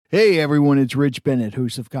Hey everyone, it's Rich Bennett,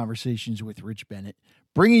 host of Conversations with Rich Bennett,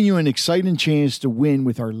 bringing you an exciting chance to win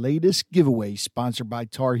with our latest giveaway sponsored by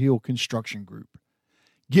Tar Heel Construction Group.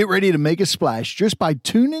 Get ready to make a splash just by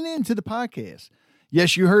tuning in to the podcast.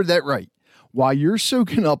 Yes, you heard that right. While you're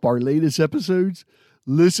soaking up our latest episodes,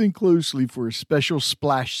 listen closely for a special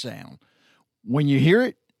splash sound. When you hear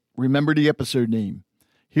it, remember the episode name.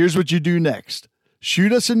 Here's what you do next.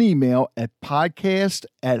 Shoot us an email at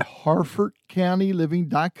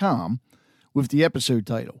podcast@harfordcountyliving.com with the episode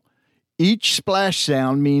title. Each splash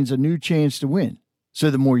sound means a new chance to win.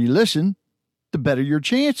 So the more you listen, the better your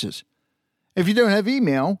chances. If you don't have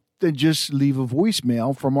email, then just leave a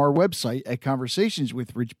voicemail from our website at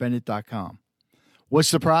conversationswithrichbennett.com.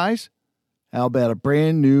 What's the prize? How about a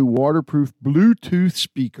brand new waterproof Bluetooth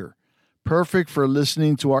speaker? Perfect for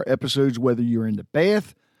listening to our episodes whether you're in the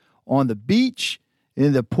bath, on the beach,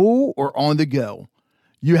 in the pool, or on the go.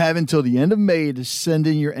 You have until the end of May to send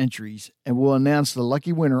in your entries, and we'll announce the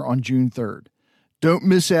lucky winner on June 3rd. Don't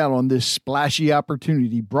miss out on this splashy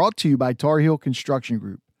opportunity brought to you by Tar Heel Construction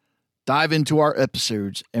Group. Dive into our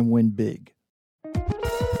episodes and win big.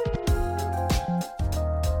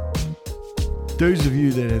 Those of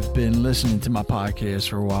you that have been listening to my podcast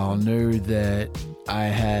for a while know that I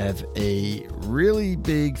have a really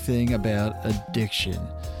big thing about addiction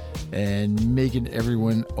and making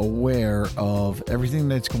everyone aware of everything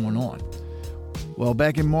that's going on. Well,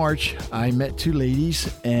 back in March, I met two ladies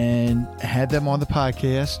and had them on the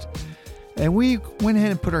podcast, and we went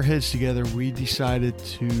ahead and put our heads together. We decided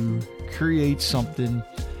to create something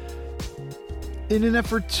in an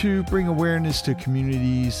effort to bring awareness to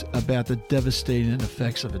communities about the devastating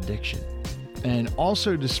effects of addiction, and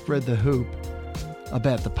also to spread the hope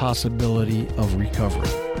about the possibility of recovery.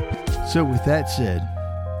 So with that said,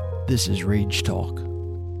 this is Rage Talk.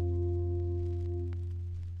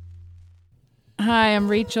 Hi, I'm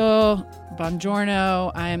Rachel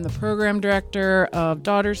Bongiorno. I am the program director of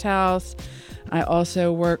Daughter's House. I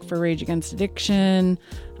also work for Rage Against Addiction,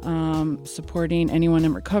 supporting anyone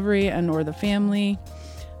in recovery and or the family.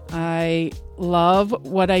 I love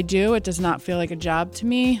what I do. It does not feel like a job to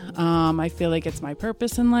me. I feel like it's my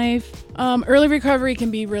purpose in life. Early recovery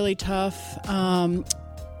can be really tough.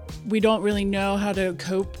 We don't really know how to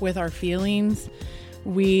cope with our feelings.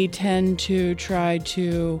 We tend to try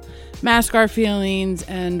to mask our feelings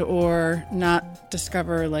and or not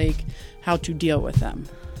discover how to deal with them.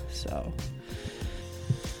 So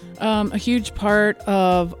a huge part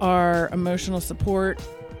of our emotional support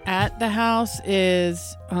at the house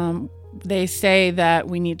is they say that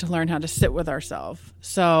we need to learn how to sit with ourselves.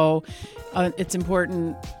 So it's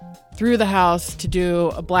important through the house to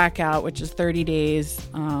do a blackout, which is 30 days.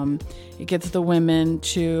 It gets the women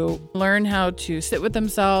to learn how to sit with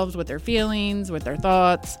themselves, with their feelings, with their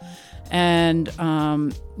thoughts. And,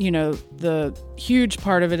 the huge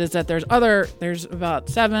part of it is that there's about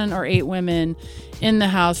 7 or 8 women in the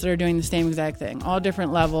house that are doing the same exact thing, all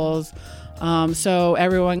different levels. So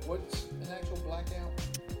everyone... What's an actual blackout?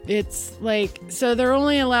 It's so they're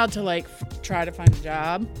only allowed to try to find a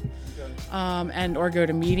job. And or go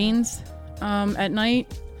to meetings at night.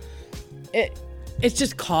 It's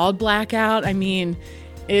just called blackout. I mean,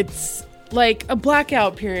 it's like a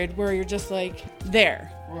blackout period where you're just there.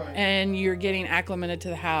 Right. And you're getting acclimated to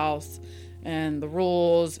the house and the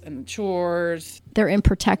rules and the chores. They're in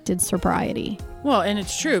protected sobriety. Well, and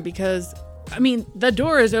it's true because, the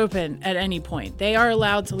door is open at any point. They are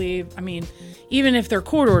allowed to leave. Even if they're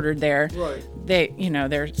court ordered there, right.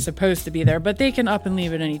 They're supposed to be there, but they can up and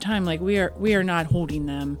leave at any time. We are not holding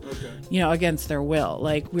them, against their will.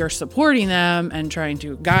 We are supporting them and trying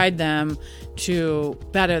to guide them to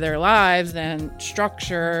better their lives and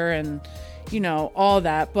structure and, all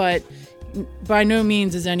that. But by no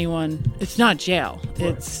means is it's not jail.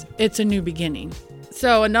 Right. It's a new beginning.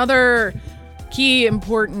 So another key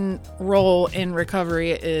important role in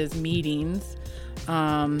recovery is meetings.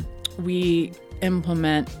 We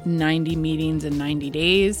implement 90 meetings in 90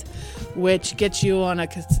 days, which gets you on a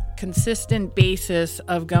consistent basis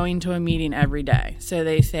of going to a meeting every day. So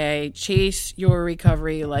they say, chase your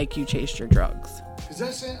recovery like you chased your drugs.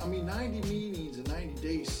 Because 90 meetings in 90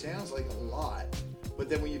 days sounds like a lot. But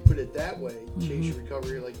then when you put it that way, chase your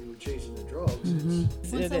recovery like you were chasing the drugs.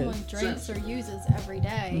 When someone drinks or uses every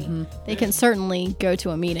day, they can certainly go to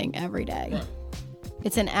a meeting every day. Right.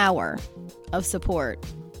 It's an hour of support.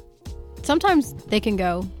 Sometimes they can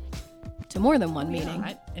go to more than one meeting.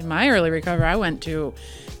 In my early recovery, I went to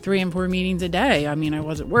 3 and 4 meetings a day. I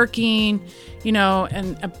wasn't working,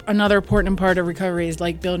 and another important part of recovery is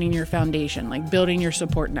building your foundation, building your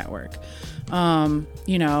support network.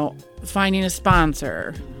 Finding a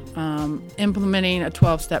sponsor, implementing a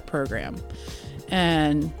 12-step program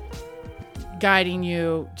and guiding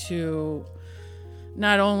you to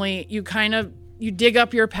not only you dig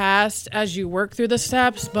up your past as you work through the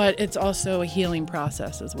steps, but it's also a healing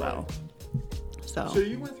process as well. So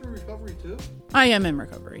you went through recovery too? I am in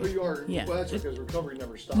recovery. Oh, you are? Yeah. Well, that's because recovery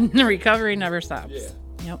never stops. Recovery never stops. Yeah.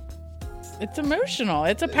 Yep. It's emotional.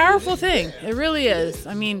 It's a powerful thing. It really is.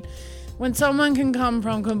 I mean, when someone can come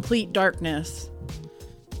from complete darkness,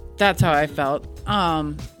 that's how I felt,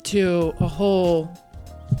 to a whole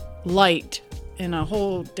light and a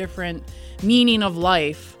whole different meaning of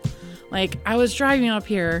life. Like, I was driving up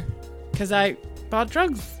here because I bought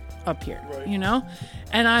drugs up here, right. you know?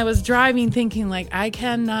 And I was driving thinking, like, I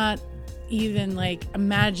cannot even, like,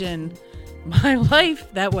 imagine my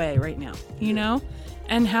life that way right now, you know?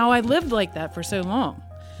 And how I lived like that for so long.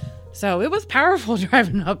 So it was powerful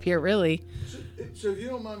driving up here, really. So if you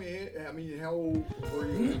don't mind me, I mean, how old were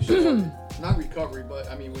you when you started? Not recovery,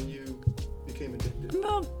 but, I mean, when you became addicted?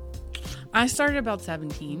 Well, I started about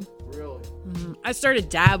 17. Really? Mm-hmm. I started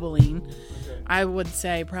dabbling. Okay. I would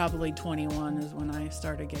say probably 21 is when I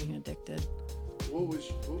started getting addicted. What was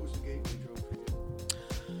the gateway drug for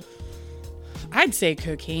you? I'd say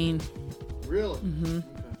cocaine. Really? Mm-hmm. Okay.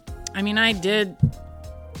 I mean, I did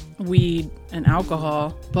weed and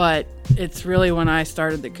alcohol, but it's really when I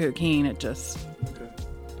started the cocaine, it just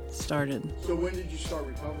started. So when did you start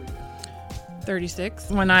recovery? 36.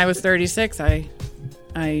 When I was 36, I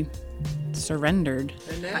surrendered.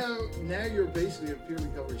 And now you're basically a peer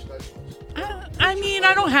recovery specialist. I mean,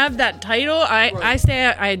 I don't have that title. I say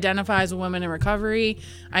I identify as a woman in recovery.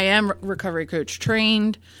 I am recovery coach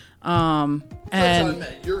trained. And that's what I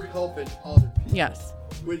meant. You're helping other people. Yes.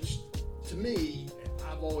 Which, to me,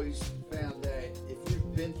 I've always found that if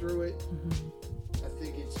you've been through it, I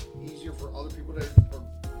think it's easier for other people that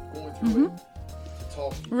are going through it to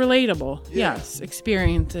talk to you. Relatable. Yeah. Yes.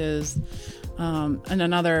 Experiences. And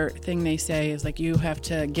another thing they say is, like, you have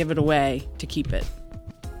to give it away to keep it.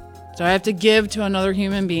 So I have to give to another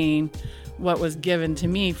human being what was given to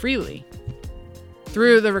me freely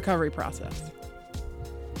through the recovery process.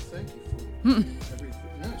 Thank you for everything.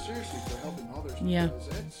 No, seriously, for helping others. Yeah.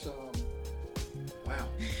 That's, wow.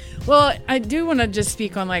 Well, I do want to just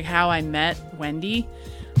speak on, like, how I met Wendy.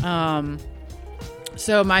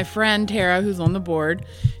 So my friend Tara, who's on the board,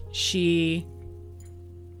 she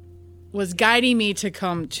was guiding me to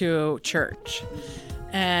come to church.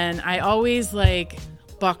 And I always, like,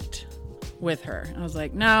 bucked with her. I was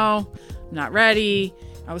like, no, I'm not ready.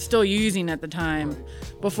 I was still using at the time.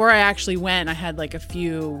 Before I actually went, I had like a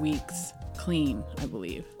few weeks clean, I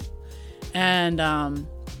believe. And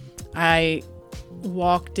I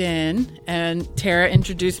walked in and Tara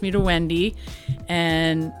introduced me to Wendy.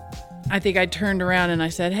 And I think I turned around and I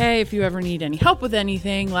said, hey, if you ever need any help with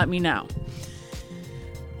anything, let me know.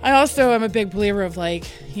 I also am a big believer of, like,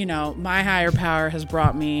 you know, my higher power has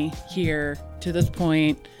brought me here to this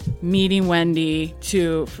point, meeting Wendy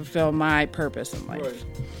to fulfill my purpose in life. Right.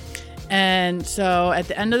 And so at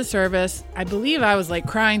the end of the service, I believe I was, like,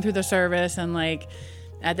 crying through the service. And, like,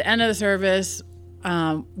 at the end of the service,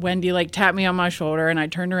 Wendy, like, tapped me on my shoulder and I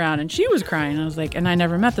turned around and she was crying. I was like, and I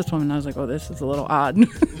never met this woman. I was like, oh, this is a little odd.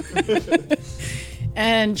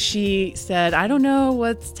 And she said, I don't know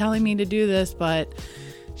what's telling me to do this, but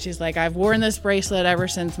she's like, I've worn this bracelet ever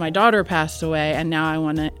since my daughter passed away, and now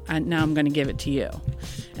I'm going to give it to you.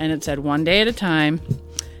 And it said, one day at a time.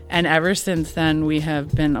 And ever since then, we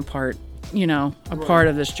have been a part, you know, part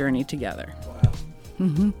of this journey together. Wow.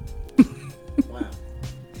 Mm-hmm. Wow.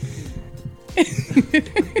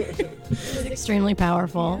 It's extremely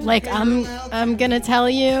powerful. Like, I'm going to tell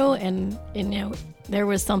you, and, you know, there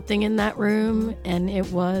was something in that room, and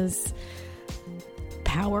it was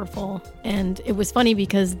powerful. And it was funny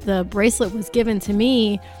because the bracelet was given to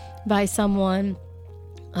me by someone.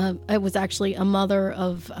 It was actually a mother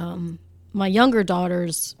of my younger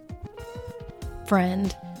daughter's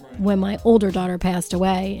friend when my older daughter passed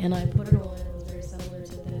away, and I put it on. It was very similar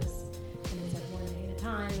to this, and it said one day at a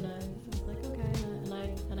time, and I was like, okay,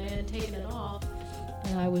 and I had taken it off,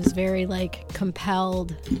 and I was very, like,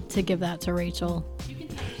 compelled to give that to Rachel.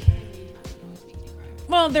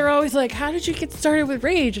 Well, they're always like, how did you get started with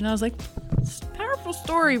rage? And I was like, it's a powerful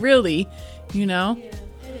story, really, you know? Yeah,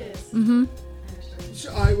 it is. Mm-hmm.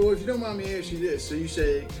 So, all right, well, if you don't mind me asking you this, so you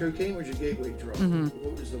said cocaine was your gateway drug. Mm-hmm.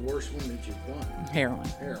 What was the worst one that you've done? Heroin.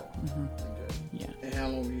 Heroin. Mm-hmm. Okay. Yeah. And how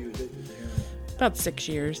long were you addicted to heroin? About 6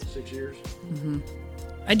 years. 6 years? Mm-hmm.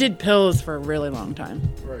 I did pills for a really long time.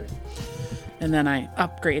 Right. And then I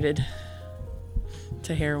upgraded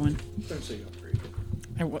to heroin. Don't say upgraded.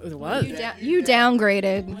 It was. You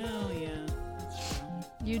downgraded. Well, yeah. That's true.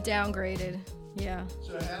 You downgraded. Yeah.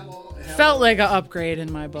 So how Felt like an upgrade in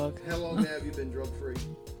my book. How long have you been drug free?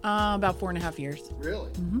 About 4.5 years. Really?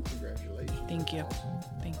 Mm-hmm. Congratulations. Thank you.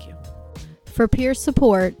 Thank you. For peer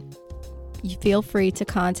support, you feel free to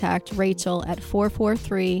contact Rachel at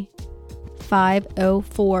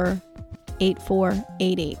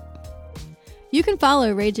 443-504-8488. You can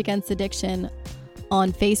follow Rage Against Addiction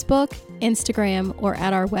on Facebook, Instagram, or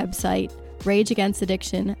at our website,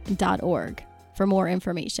 rageagainstaddiction.org for more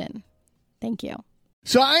information. Thank you.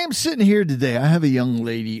 So I am sitting here today. I have a young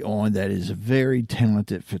lady on that is a very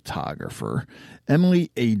talented photographer, Emily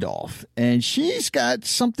Adolph, and she's got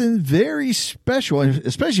something very special,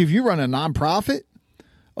 especially if you run a nonprofit.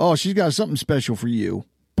 Oh, she's got something special for you.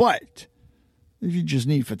 But if you just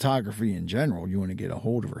need photography in general, you want to get a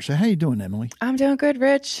hold of her. So how you doing, Emily? I'm doing good,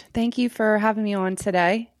 Rich. Thank you for having me on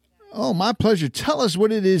today. Oh, my pleasure. Tell us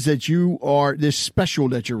what it is that you are, this special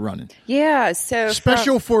that you're running. Yeah, so...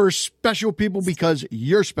 Special for special people because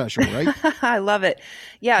you're special, right? I love it.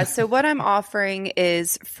 Yeah, so what I'm offering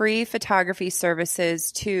is free photography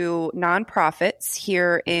services to nonprofits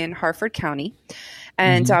here in Harford County.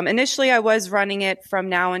 And initially, I was running it from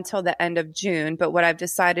now until the end of June, but what I've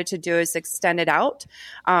decided to do is extend it out.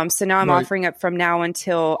 So now I'm offering it from now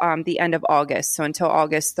until the end of August, so until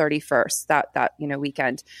August 31st, that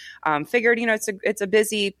weekend. Figured it's a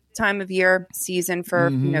busy time of year season for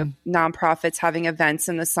nonprofits having events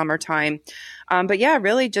in the summertime. But yeah,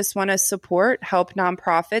 really just want to help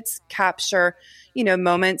nonprofits capture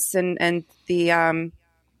moments and the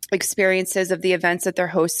experiences of the events that they're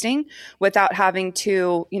hosting without having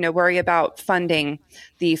to, worry about funding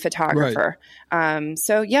the photographer. Right.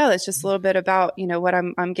 So yeah, that's just a little bit about, what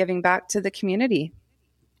I'm giving back to the community.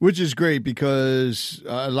 Which is great because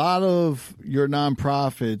a lot of your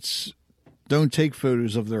nonprofits don't take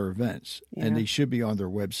photos of their events and they should be on their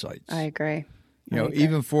websites. I agree.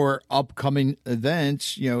 Even for upcoming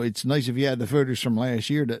events, it's nice if you had the photos from last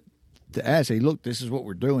year to ask, hey, look, this is what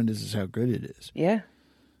we're doing. This is how good it is. Yeah.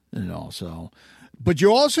 And also, but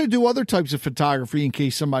you also do other types of photography in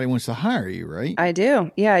case somebody wants to hire you, right? I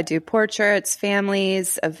do. Yeah, I do portraits,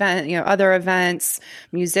 families, other events,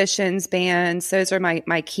 musicians, bands. Those are my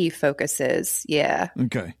key focuses. Yeah.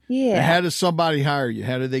 Okay. Yeah. And how does somebody hire you?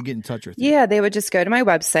 How do they get in touch with you? Yeah, they would just go to my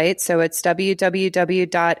website. So it's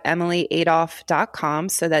www.emilyadolph.com.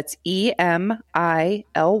 So that's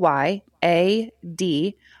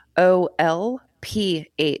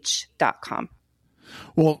EMILYADOLPH.com.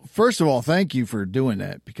 Well, first of all, thank you for doing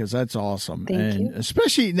that because that's awesome. Thank you.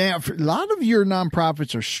 Especially now, a lot of your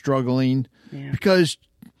nonprofits are struggling because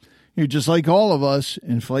just like all of us,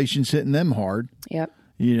 inflation's hitting them hard. Yep.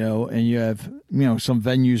 And you have, some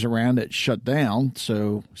venues around that shut down.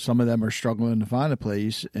 So some of them are struggling to find a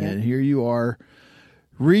place. And here you are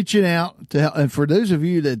reaching out to help. And for those of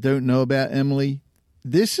you that don't know about Emily,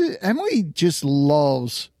 Emily just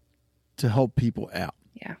loves to help people out.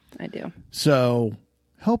 Yeah, I do. So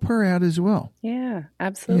help her out as well. Yeah,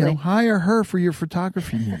 absolutely. Hire her for your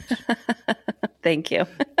photography needs. Thank you.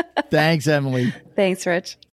 Thanks, Emily. Thanks, Rich.